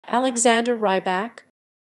Alexander Rybak.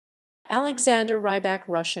 Alexander Rybak,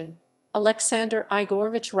 Russian. Alexander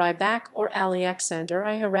Igorovich Rybak or Alexander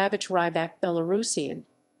Igorovich Rybak, Belarusian.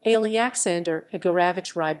 Alexander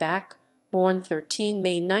Igorovich Rybak, born 13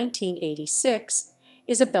 May 1986,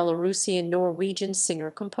 is a Belarusian-Norwegian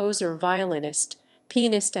singer, composer, violinist,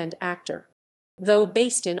 pianist, and actor. Though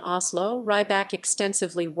based in Oslo, Rybak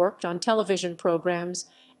extensively worked on television programs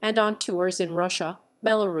and on tours in Russia,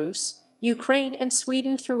 Belarus, Ukraine, and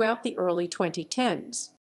Sweden throughout the early 2010s.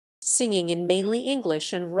 Singing in mainly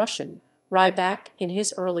English and Russian, Rybak, in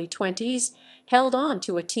his early 20s, held on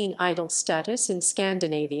to a teen idol status in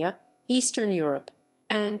Scandinavia, Eastern Europe,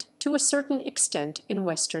 and, to a certain extent, in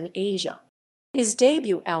Western Asia. His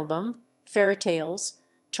debut album, Fairy Tales,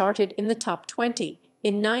 charted in the top 20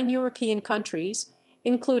 in 9 European countries,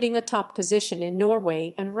 including a top position in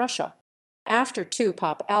Norway and Russia. After two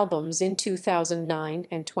pop albums in 2009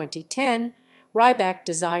 and 2010, Rybak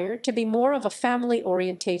desired to be more of a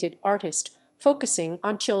family-orientated artist, focusing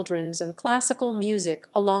on children's and classical music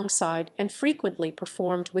alongside and frequently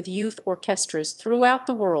performed with youth orchestras throughout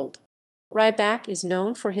the world. Rybak is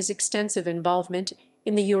known for his extensive involvement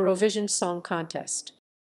in the Eurovision Song Contest.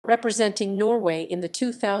 Representing Norway in the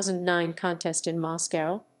 2009 contest in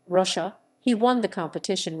Moscow, Russia, he won the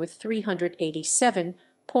competition with 387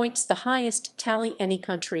 points, the highest tally any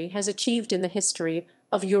country has achieved in the history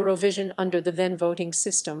of Eurovision under the then voting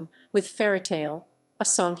system, with Fairy Tale, a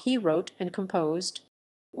song he wrote and composed.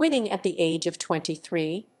 Winning at the age of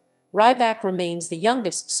 23, Rybak remains the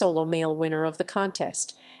youngest solo male winner of the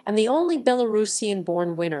contest and the only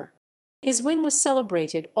Belarusian-born winner. His win was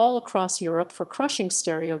celebrated all across Europe for crushing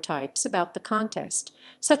stereotypes about the contest,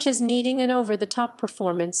 such as needing an over-the-top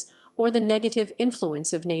performance or the negative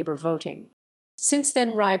influence of neighbor voting. Since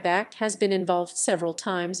then, Rybak has been involved several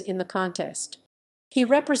times in the contest. He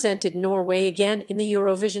represented Norway again in the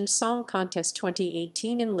Eurovision Song Contest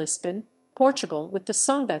 2018 in Lisbon, Portugal, with the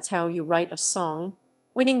song That's How You Write a Song,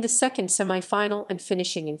 winning the second semi-final and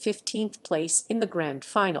finishing in 15th place in the grand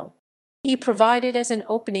final. He provided as an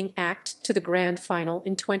opening act to the grand final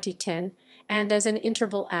in 2010 and as an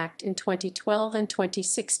interval act in 2012 and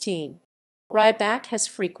 2016. Rybak has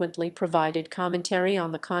frequently provided commentary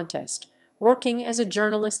on the contest, working as a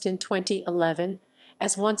journalist in 2011,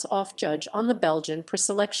 as once-off judge on the Belgian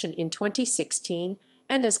preselection in 2016,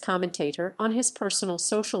 and as commentator on his personal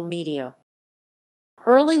social media.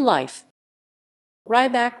 Early life.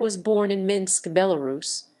 Rybak was born in Minsk,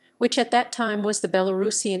 Belarus, which at that time was the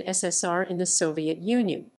Belarusian SSR in the Soviet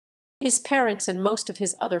Union. His parents and most of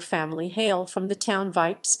his other family hail from the town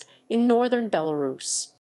Vitebsk in northern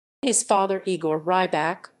Belarus. His father, Igor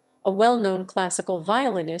Rybak, a well-known classical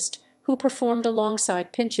violinist who performed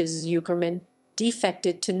alongside Pinchas Zukerman,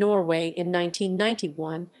 defected to Norway in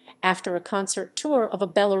 1991 after a concert tour of a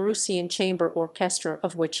Belarusian chamber orchestra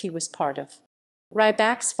of which he was part of.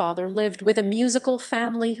 Rybak's father lived with a musical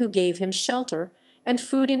family who gave him shelter and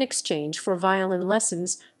food in exchange for violin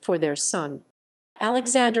lessons for their son.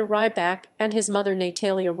 Alexander Rybak and his mother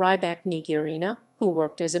Natalia Rybak-Nigirina, who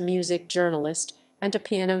worked as a music journalist and a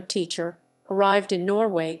piano teacher, arrived in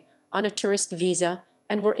Norway on a tourist visa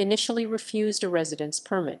and were initially refused a residence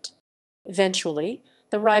permit. Eventually,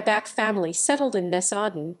 the Rybak family settled in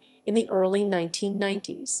Nesodden in the early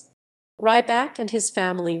 1990s. Rybak and his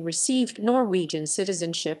family received Norwegian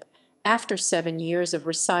citizenship after 7 years of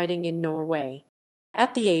residing in Norway.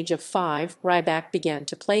 At the age of 5, Rybak began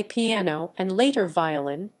to play piano and later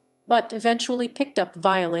violin, but eventually picked up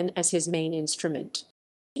violin as his main instrument.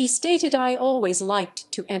 He stated, "I always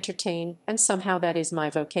liked to entertain, and somehow that is my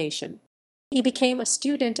vocation." He became a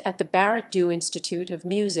student at the Barrett Due Institute of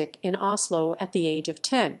Music in Oslo at the age of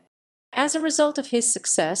 10. As a result of his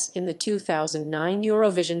success in the 2009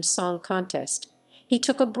 Eurovision Song Contest, he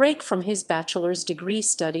took a break from his bachelor's degree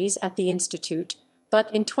studies at the institute,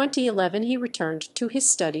 but in 2011 he returned to his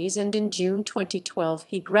studies, and in June 2012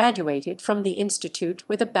 he graduated from the institute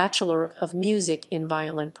with a Bachelor of Music in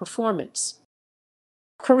Violin Performance.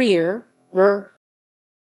 Career.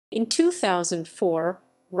 In 2004,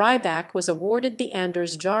 Rybak was awarded the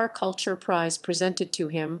Anders Jar Culture Prize presented to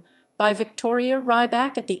him by Victoria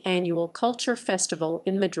Rybak at the annual Culture Festival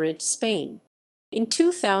in Madrid, Spain. In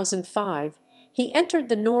 2005, he entered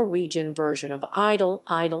the Norwegian version of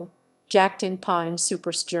Idol, Jakten på en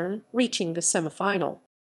Superstjerne, reaching the semifinal.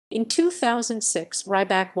 In 2006,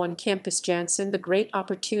 Rybak won Campus Jansen The Great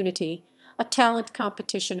Opportunity, a talent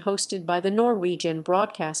competition hosted by the Norwegian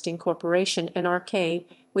Broadcasting Corporation NRK,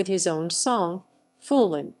 with his own song,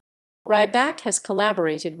 Foolen. Rybak has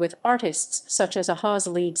collaborated with artists such as Aha's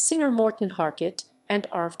lead singer Morten Harket and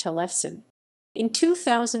Arv Tellefsen. In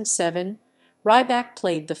 2007, Rybak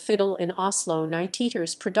played the fiddle in Oslo Night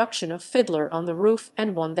Eater's production of Fiddler on the Roof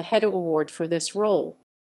and won the Hedda Award for this role.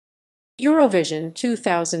 Eurovision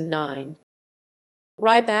 2009.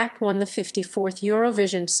 Rybak won the 54th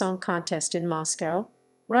Eurovision Song Contest in Moscow,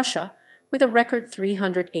 Russia, with a record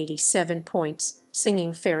 387 points,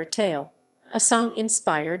 singing Fairy Tale, a song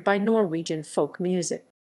inspired by Norwegian folk music.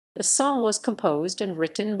 The song was composed and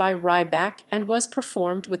written by Rybak and was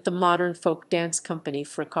performed with the modern folk dance company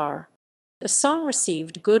Frikar. The song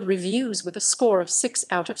received good reviews with a score of 6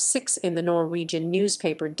 out of 6 in the Norwegian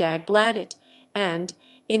newspaper Dagbladet, and,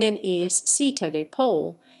 in an ESC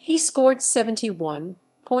poll, he scored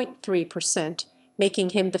 71.3%, making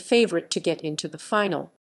him the favorite to get into the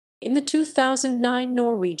final. In the 2009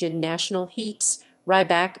 Norwegian national heats,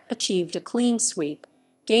 Rybak achieved a clean sweep,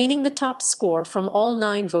 gaining the top score from all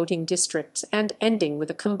 9 voting districts and ending with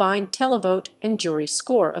a combined televote and jury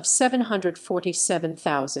score of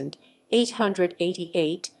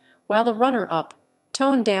 747,888, while the runner-up,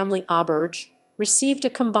 Tone Damli Aberge, received a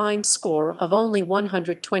combined score of only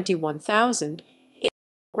 121,000.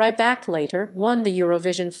 Rybak later won the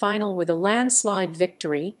Eurovision final with a landslide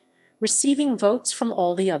victory, receiving votes from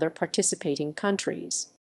all the other participating countries.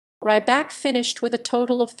 Rybak finished with a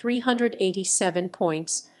total of 387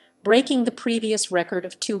 points, breaking the previous record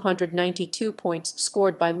of 292 points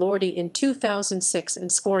scored by Lordi in 2006 and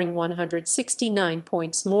scoring 169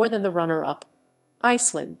 points more than the runner-up,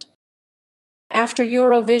 Iceland. After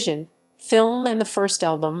Eurovision, film and the first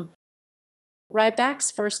album.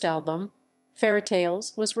 Rybak's first album, Fairy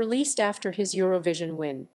Tales, was released after his Eurovision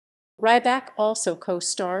win. Rybak also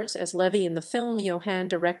co-stars as Levi in the film Johan,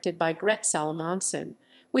 directed by Gret Salomonsen,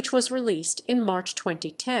 which was released in March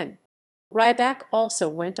 2010. Rybak also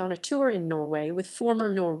went on a tour in Norway with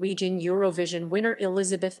former Norwegian Eurovision winner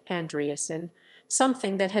Elisabeth Andreassen,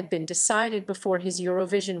 something that had been decided before his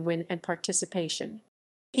Eurovision win and participation.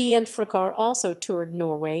 He and Frikar also toured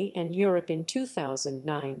Norway and Europe in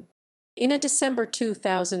 2009. In a December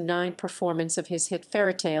 2009 performance of his hit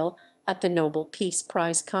Fairy Tale at the Nobel Peace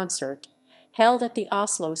Prize concert, held at the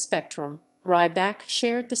Oslo Spectrum, Rybak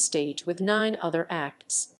shared the stage with 9 other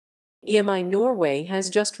acts. EMI Norway has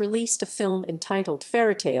just released a film entitled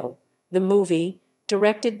Fairy Tale, the movie,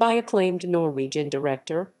 directed by acclaimed Norwegian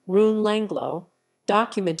director Rune Langlo,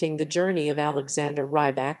 documenting the journey of Alexander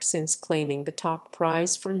Rybak since claiming the top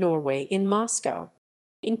prize for Norway in Moscow.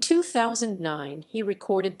 In 2009, he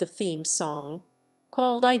recorded the theme song,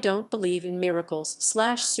 called I Don't Believe in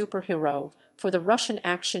Miracles/Superhero, for the Russian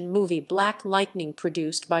action movie Black Lightning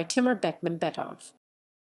produced by Timur Bekmambetov.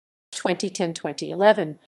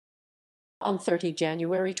 2010-2011. On 30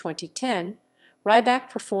 January 2010,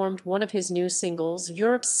 Rybak performed one of his new singles,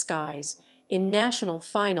 Europe's Skies, in national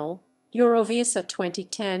final Eurovisa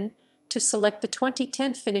 2010 to select the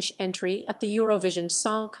 2010 Finnish entry at the Eurovision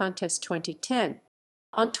Song Contest 2010.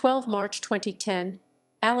 On 12 March 2010,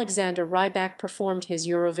 Alexander Rybak performed his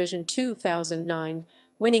Eurovision 2009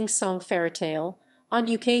 winning song Fairy Tale on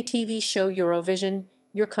UK TV show Eurovision,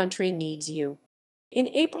 Your Country Needs You. In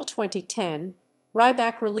April 2010,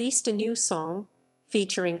 Rybak released a new song,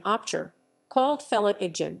 featuring Opcher, called Fella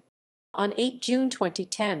Igjen. On 8 June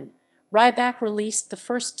 2010, Rybak released the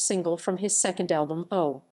first single from his second album,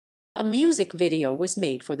 Oh. A music video was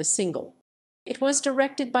made for the single. It was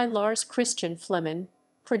directed by Lars Christian Fleming,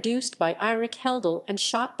 produced by Eirik Heldal and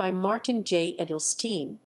shot by Martin J.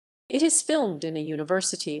 Edelstein. It is filmed in a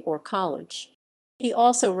university or college. He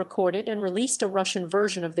also recorded and released a Russian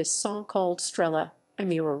version of this song called Strela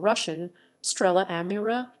Amira Russian, Strela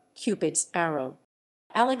Amira, Cupid's Arrow.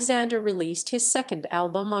 Alexander released his second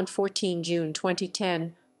album on 14 June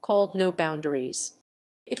 2010, called No Boundaries.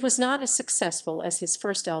 It was not as successful as his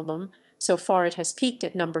first album. So far it has peaked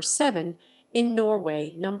at number 7 in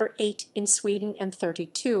Norway, number 8 in Sweden, and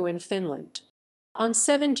 32 in Finland. On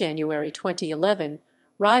 7 January 2011,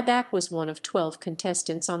 Rybak was one of 12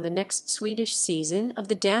 contestants on the next Swedish season of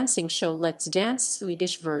the dancing show Let's Dance,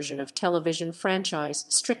 Swedish version of television franchise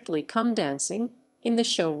Strictly Come Dancing. In the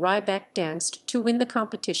show, Rybak danced to win the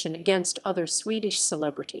competition against other Swedish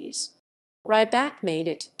celebrities. Rybak made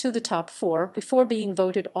it to the top 4 before being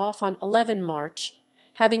voted off on 11 March,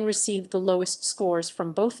 having received the lowest scores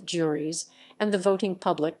from both juries and the voting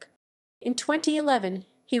public. In 2011,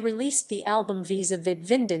 he released the album Visa vid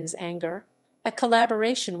Vindens Anger, a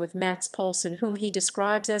collaboration with Mats Paulsen, whom he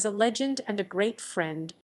describes as a legend and a great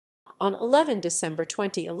friend. On 11 December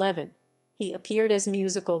 2011, he appeared as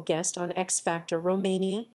musical guest on X Factor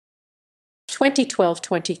Romania.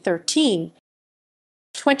 2012-2013,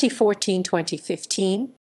 2014-2015,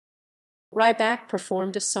 Rybak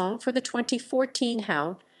performed a song for the 2014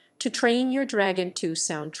 How to Train Your Dragon 2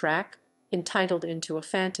 soundtrack, entitled Into a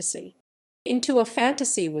Fantasy. Into a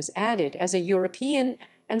Fantasy was added as a European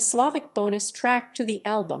and Slavic bonus track to the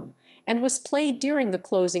album and was played during the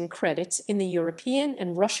closing credits in the European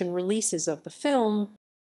and Russian releases of the film.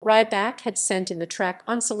 Rybak had sent in the track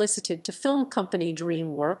unsolicited to film company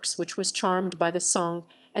DreamWorks, which was charmed by the song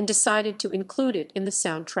and decided to include it in the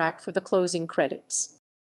soundtrack for the closing credits.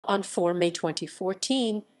 On 4 May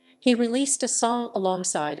 2014, he released a song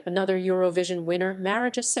alongside another Eurovision winner,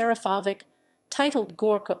 Marija Serafovic, titled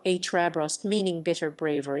Gorko Hrabrost, meaning bitter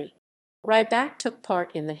bravery. Rybak took part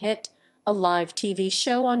in the hit, a live TV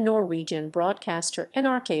show on Norwegian broadcaster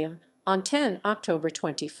NRK on 10 October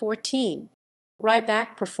 2014.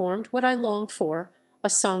 Rybak performed What I Long For, a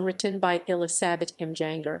song written by Elisabeth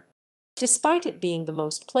Imjanger. Despite it being the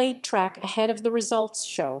most played track ahead of the results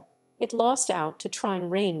show, it lost out to Trying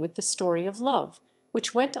Rain with the Story of Love,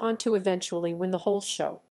 which went on to eventually win the whole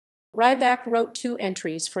show. Rybak wrote 2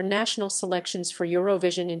 entries for national selections for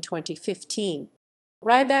Eurovision in 2015.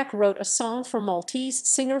 Rybak wrote a song for Maltese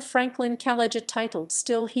singer Franklin Kaleja titled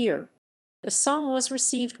Still Here. The song was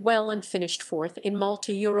received well and finished 4th in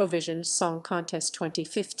Malta Eurovision Song Contest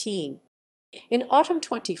 2015. In autumn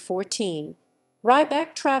 2014,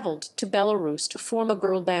 Rybak traveled to Belarus to form a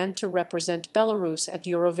girl band to represent Belarus at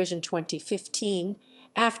Eurovision 2015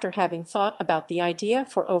 after having thought about the idea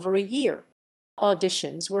for over a year.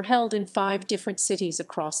 Auditions were held in 5 different cities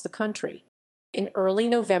across the country. In early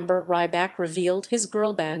November, Rybak revealed his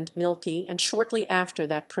girl band Milky and shortly after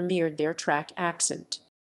that premiered their track Accent.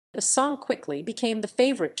 The song quickly became the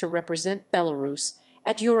favorite to represent Belarus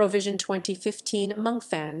at Eurovision 2015 among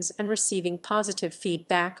fans and receiving positive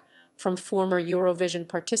feedback from former Eurovision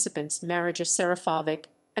participants Marija Serafovic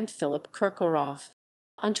and Filip Kirkorov.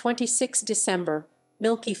 On 26 December,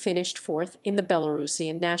 Milky finished 4th in the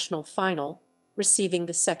Belarusian national final, receiving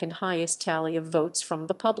the second highest tally of votes from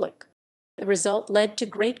the public. The result led to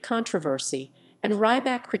great controversy, and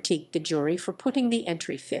Rybak critiqued the jury for putting the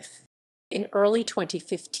entry 5th. In early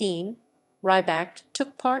 2015, Rybak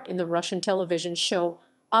took part in the Russian television show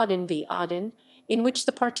Odin v Odin, in which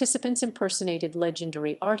the participants impersonated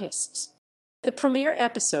legendary artists. The premiere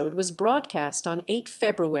episode was broadcast on 8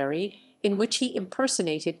 February, in which he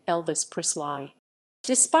impersonated Elvis Presley.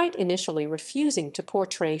 Despite initially refusing to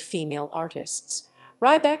portray female artists,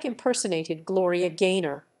 Rybak impersonated Gloria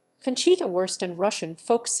Gaynor, Conchita Wurst and Russian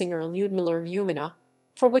folk singer Lyudmila Lyumina,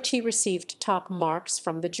 for which he received top marks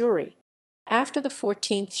from the jury. After the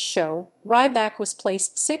 14th show, Rybak was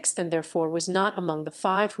placed 6th and therefore was not among the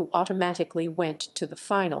 5 who automatically went to the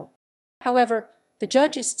final. However, the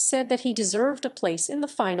judges said that he deserved a place in the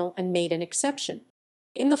final and made an exception.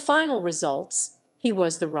 In the final results, he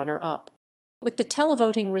was the runner-up. With the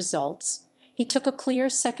televoting results, he took a clear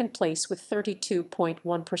second place with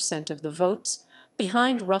 32.1% of the votes,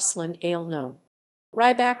 behind Ruslan Ailno.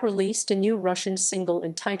 Rybak released a new Russian single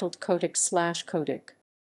entitled Kotik/Kotik.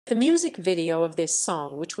 The music video of this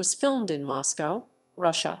song, which was filmed in Moscow,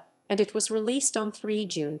 Russia, and it was released on 3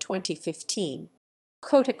 June 2015.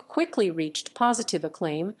 Kotik quickly reached positive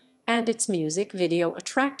acclaim, and its music video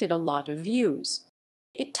attracted a lot of views.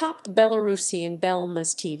 It topped Belarusian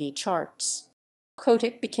Belma's TV charts.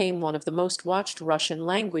 Kotik became one of the most watched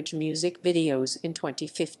Russian-language music videos in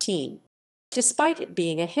 2015. Despite it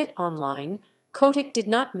being a hit online, Kotik did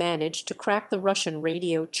not manage to crack the Russian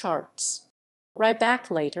radio charts.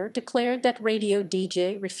 Rybak later declared that radio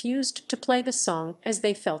DJ refused to play the song as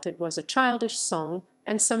they felt it was a childish song,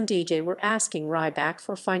 and some DJ were asking Rybak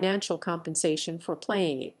for financial compensation for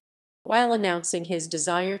playing it. While announcing his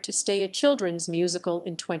desire to stay a children's musical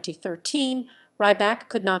in 2013, Rybak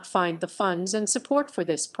could not find the funds and support for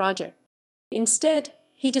this project. Instead,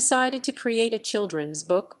 he decided to create a children's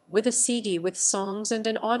book with a CD with songs and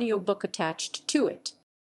an audiobook attached to it.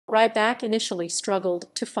 Rybak initially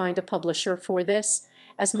struggled to find a publisher for this,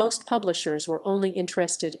 as most publishers were only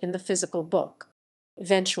interested in the physical book.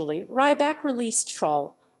 Eventually, Rybak released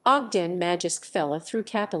Troll, Ogden Magisk Fella through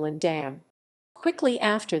Kapelin Dam. Quickly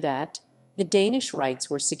after that, the Danish rights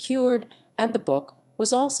were secured, and the book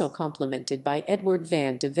was also complemented by Edward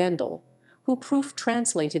van de Vendel, who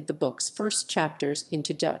proof-translated the book's first chapters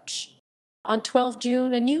into Dutch. On 12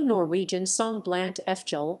 June, a new Norwegian song Blant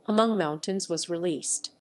Efjell, Among Mountains, was released.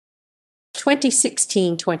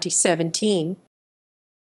 2016-2017.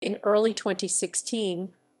 In early 2016,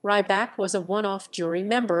 Rybak was a one-off jury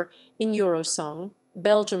member in Eurosong,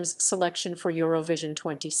 Belgium's selection for Eurovision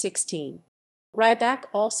 2016. Rybak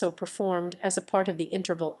also performed as a part of the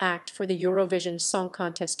interval act for the Eurovision Song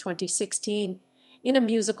Contest 2016 in a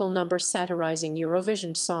musical number satirizing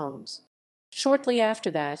Eurovision songs. Shortly after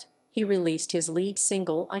that, he released his lead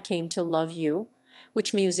single I Came to Love You,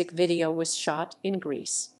 which music video was shot in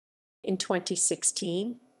Greece. In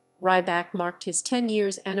 2016, Rybak marked his 10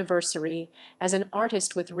 years anniversary as an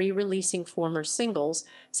artist with re-releasing former singles,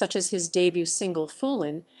 such as his debut single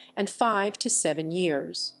Foolin', and 5 to 7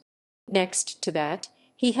 years. Next to that,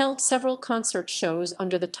 he held several concert shows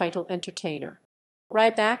under the title Entertainer.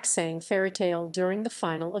 Rybak sang Fairytale during the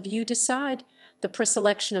final of You Decide, the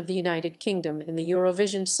preselection of the United Kingdom in the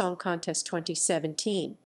Eurovision Song Contest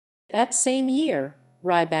 2017. That same year,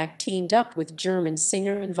 Rybak teamed up with German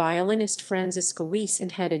singer and violinist Franziska Weiss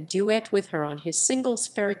and had a duet with her on his singles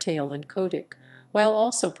Fairytale and Kodik, while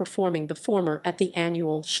also performing the former at the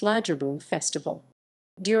annual Schlagerboom Festival.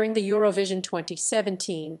 During the Eurovision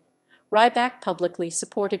 2017, Rybak publicly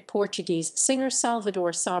supported Portuguese singer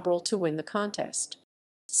Salvador Sobral to win the contest.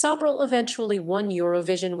 Sobral eventually won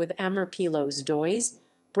Eurovision with Amor Pelos Dois,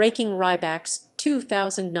 breaking Rybak's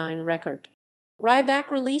 2009 record. Rybak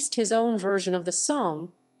released his own version of the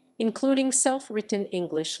song, including self-written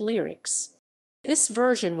English lyrics. This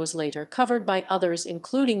version was later covered by others,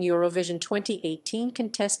 including Eurovision 2018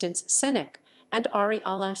 contestants Senek and Ari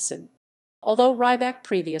Alassan. Although Rybak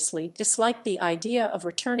previously disliked the idea of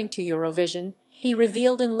returning to Eurovision, he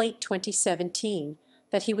revealed in late 2017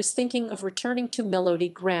 that he was thinking of returning to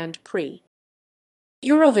Melodi Grand Prix.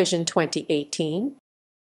 Eurovision 2018.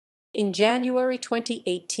 In January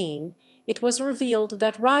 2018, it was revealed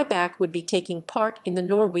that Rybak would be taking part in the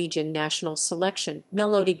Norwegian national selection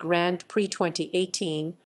Melodi Grand Prix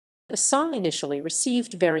 2018. The song initially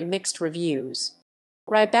received very mixed reviews.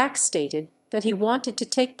 Rybak stated that he wanted to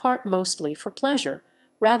take part mostly for pleasure,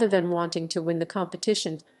 rather than wanting to win the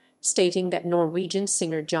competition, stating that Norwegian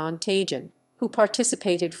singer John Tegen, who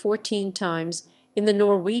participated 14 times in the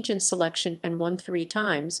Norwegian selection and won 3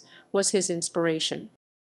 times, was his inspiration.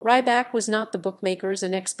 Rybak was not the bookmakers'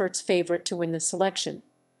 and experts' favorite to win the selection,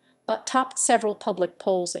 but topped several public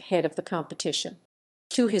polls ahead of the competition.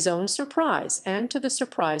 To his own surprise, and to the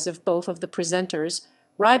surprise of both of the presenters,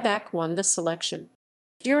 Rybak won the selection.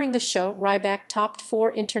 During the show, Rybak topped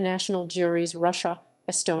 4 international juries: Russia,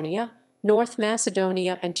 Estonia, North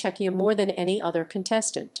Macedonia, and Czechia more than any other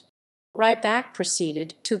contestant. Rybak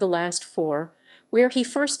proceeded to the last 4, where he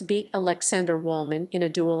first beat Alexander Wallman in a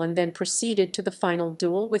duel and then proceeded to the final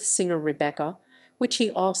duel with singer Rebecca, which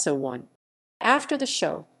he also won. After the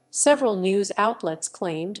show, several news outlets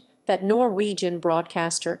claimed that Norwegian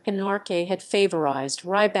broadcaster NRK had favorized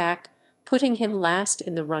Rybak, putting him last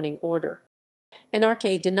in the running order.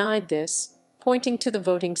 NRK denied this, pointing to the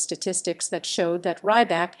voting statistics that showed that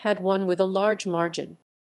Rybak had won with a large margin.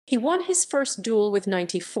 He won his first duel with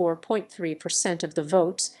 94.3% of the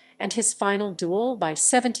votes and his final duel by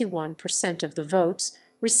 71% of the votes,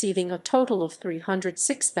 receiving a total of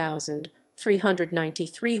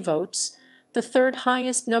 306,393 votes, the third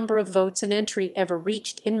highest number of votes an entry ever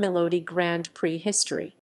reached in Melodi Grand Prix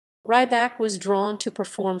history. Rybak was drawn to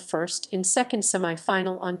perform first in second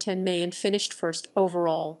semi-final on 10 May and finished first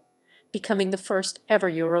overall, becoming the first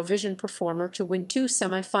ever Eurovision performer to win 2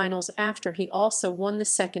 semi-finals after he also won the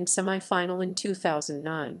second semi-final in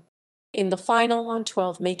 2009. In the final on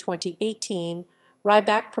 12 May 2018,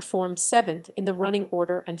 Rybak performed 7th in the running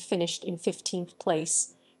order and finished in 15th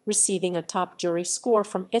place, receiving a top jury score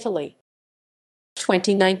from Italy.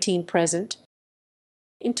 2019 present.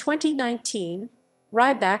 In 2019,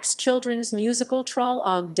 Rybak's children's musical Troll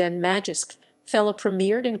og den Magiske Fella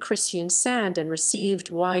premiered in Kristiansand and received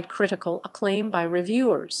wide critical acclaim by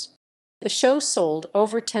reviewers. The show sold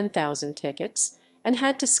over 10,000 tickets and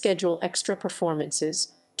had to schedule extra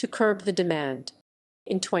performances to curb the demand.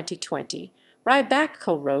 In 2020, Rybak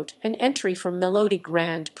co-wrote an entry for Melodi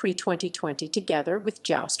Grand Prix 2020 together with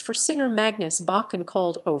Joust for singer Magnus Bakken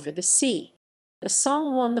called Over the Sea. The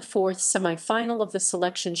song won the 4th semi-final of the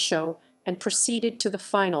selection show and proceeded to the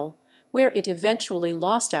final, where it eventually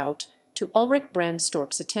lost out to Ulrik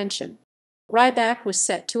Brandstorp's Attention. Rybak was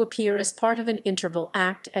set to appear as part of an interval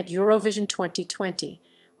act at Eurovision 2020,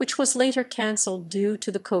 which was later cancelled due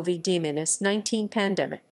to the COVID-19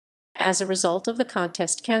 pandemic. As a result of the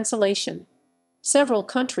contest cancellation, several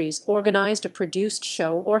countries organized a produced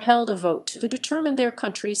show or held a vote to determine their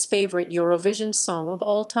country's favorite Eurovision song of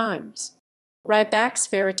all times. Rybak's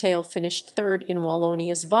Fairytale finished 3rd in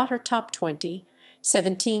Wallonia's Voter Top 20,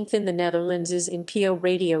 17th in the Netherlands' NPO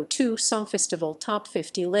Radio 2 Songfestival Top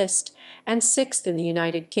 50 list, and 6th in the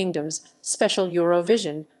United Kingdom's Special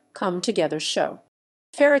Eurovision Come Together show.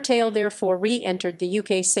 Fairytale therefore re-entered the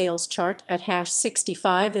UK sales chart at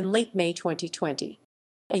 #65 in late May 2020.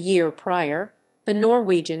 A year prior, the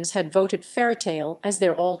Norwegians had voted Fairytale as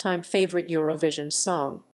their all-time favorite Eurovision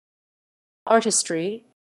song. Artistry,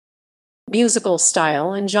 musical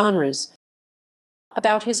style and genres.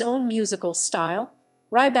 About his own musical style,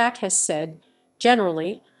 Rybak has said,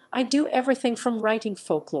 "Generally, I do everything from writing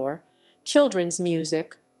folklore, children's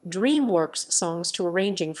music, DreamWorks songs to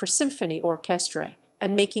arranging for symphony orchestra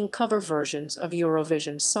and making cover versions of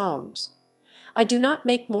Eurovision songs. I do not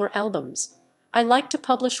make more albums. I like to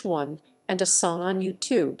publish one and a song on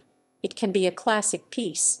YouTube. It can be a classic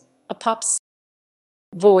piece, a pop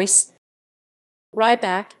voice."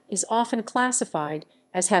 Rybak is often classified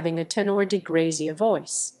as having a tenor di grazia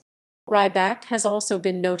voice. Rybak has also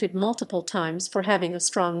been noted multiple times for having a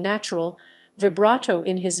strong natural vibrato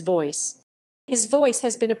in his voice. His voice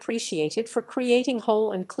has been appreciated for creating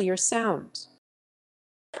whole and clear sounds.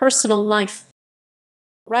 Personal life.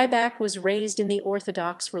 Rybak was raised in the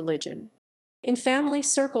Orthodox religion. In family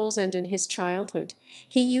circles and in his childhood,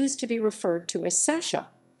 he used to be referred to as Sasha,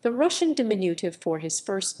 the Russian diminutive for his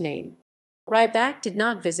first name. Rybak did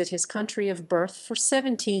not visit his country of birth for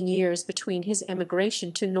 17 years between his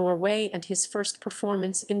emigration to Norway and his first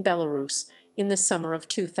performance in Belarus in the summer of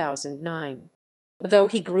 2009. Though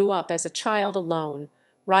he grew up as a child alone,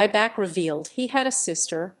 Rybak revealed he had a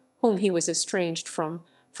sister whom he was estranged from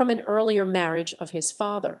an earlier marriage of his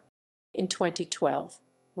father. In 2012,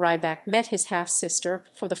 Rybak met his half-sister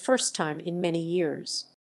for the first time in many years.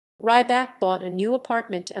 Rybak bought a new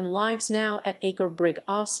apartment and lives now at Akerbrig,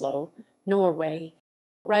 Oslo, Norway.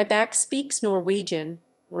 Rybak speaks Norwegian,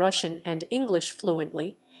 Russian, and English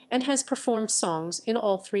fluently and has performed songs in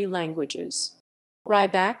all three languages.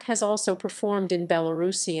 Rybak has also performed in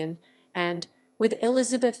Belarusian and with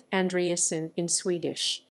Elizabeth Andreasen in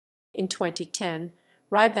Swedish. In 2010,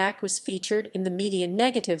 Rybak was featured in the media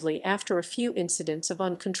negatively after a few incidents of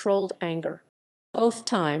uncontrolled anger. Both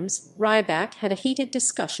times, Rybak had a heated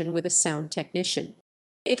discussion with a sound technician.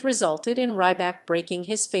 It resulted in Rybak breaking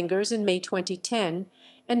his fingers in May 2010,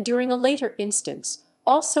 and during a later instance,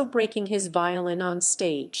 also breaking his violin on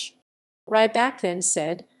stage. Rybak then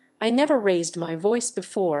said, "I never raised my voice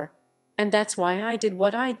before, and that's why I did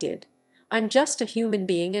what I did. I'm just a human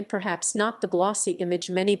being and perhaps not the glossy image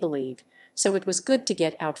many believe, so it was good to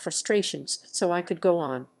get out frustrations so I could go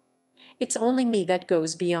on. It's only me that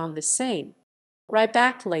goes beyond the same."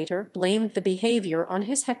 Rybak later blamed the behavior on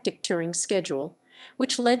his hectic touring schedule,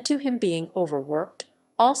 which led to him being overworked,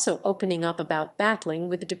 also opening up about battling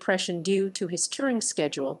with depression due to his touring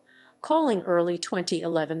schedule, calling early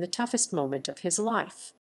 2011 the toughest moment of his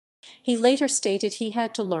life. He later stated he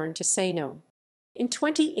had to learn to say no. In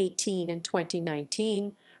 2018 and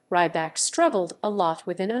 2019, Rybak struggled a lot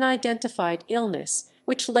with an unidentified illness,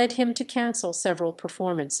 which led him to cancel several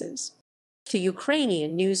performances. To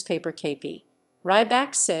Ukrainian newspaper KP,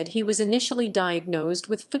 Rybak said he was initially diagnosed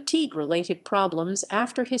with fatigue-related problems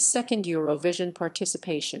after his second Eurovision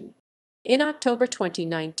participation. In October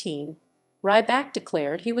 2019, Rybak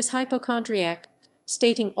declared he was hypochondriac,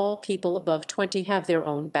 stating all people above 20 have their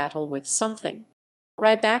own battle with something.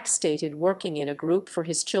 Rybak stated working in a group for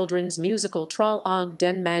his children's musical Troll og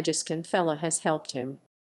den Magiske Fella has helped him.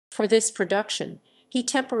 For this production, he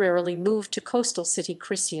temporarily moved to coastal city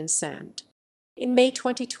Kristiansand. In May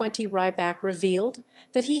 2020, Rybak revealed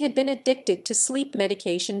that he had been addicted to sleep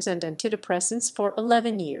medications and antidepressants for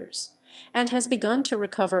 11 years, and has begun to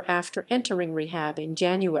recover after entering rehab in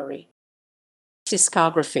January.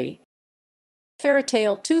 Discography: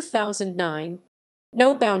 Fairytale 2009,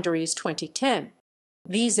 No Boundaries 2010,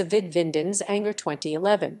 Visa vid Vindens Anger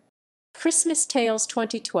 2011, Christmas Tales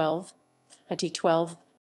 2012, 2012.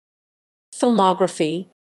 Filmography.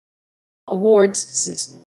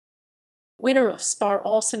 Awards: winner of Spar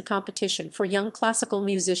Olsen competition for young classical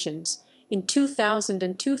musicians in 2000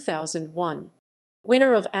 and 2001,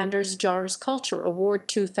 winner of Anders Jars Culture Award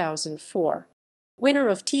 2004, winner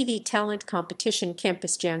of TV talent competition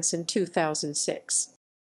Campus Jansen 2006,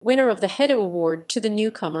 winner of the Hedda Award to the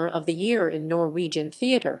Newcomer of the Year in Norwegian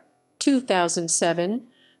Theatre 2007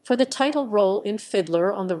 for the title role in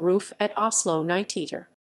Fiddler on the Roof at Oslo Night Theatre,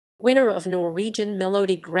 winner of Norwegian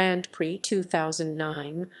Melody Grand Prix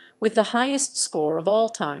 2009 with the highest score of all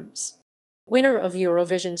times, winner of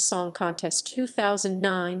Eurovision Song Contest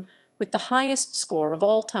 2009 with the highest score of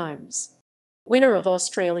all times, winner of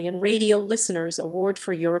Australian Radio Listeners Award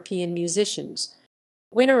for European Musicians,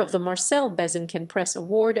 winner of the Marcel Bezenken Press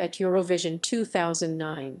Award at Eurovision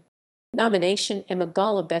 2009, nomination Emma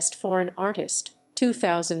Gala Best Foreign Artist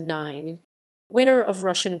 2009, winner of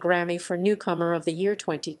Russian Grammy for Newcomer of the Year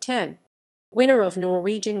 2010, winner of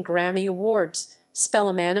Norwegian Grammy Awards,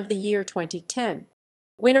 Spelleman of the Year 2010,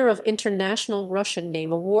 winner of International Russian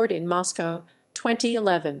Name Award in Moscow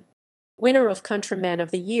 2011, winner of Countryman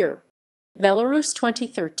of the Year, Belarus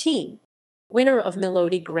 2013, winner of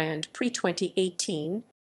Melody Grand Prix 2018,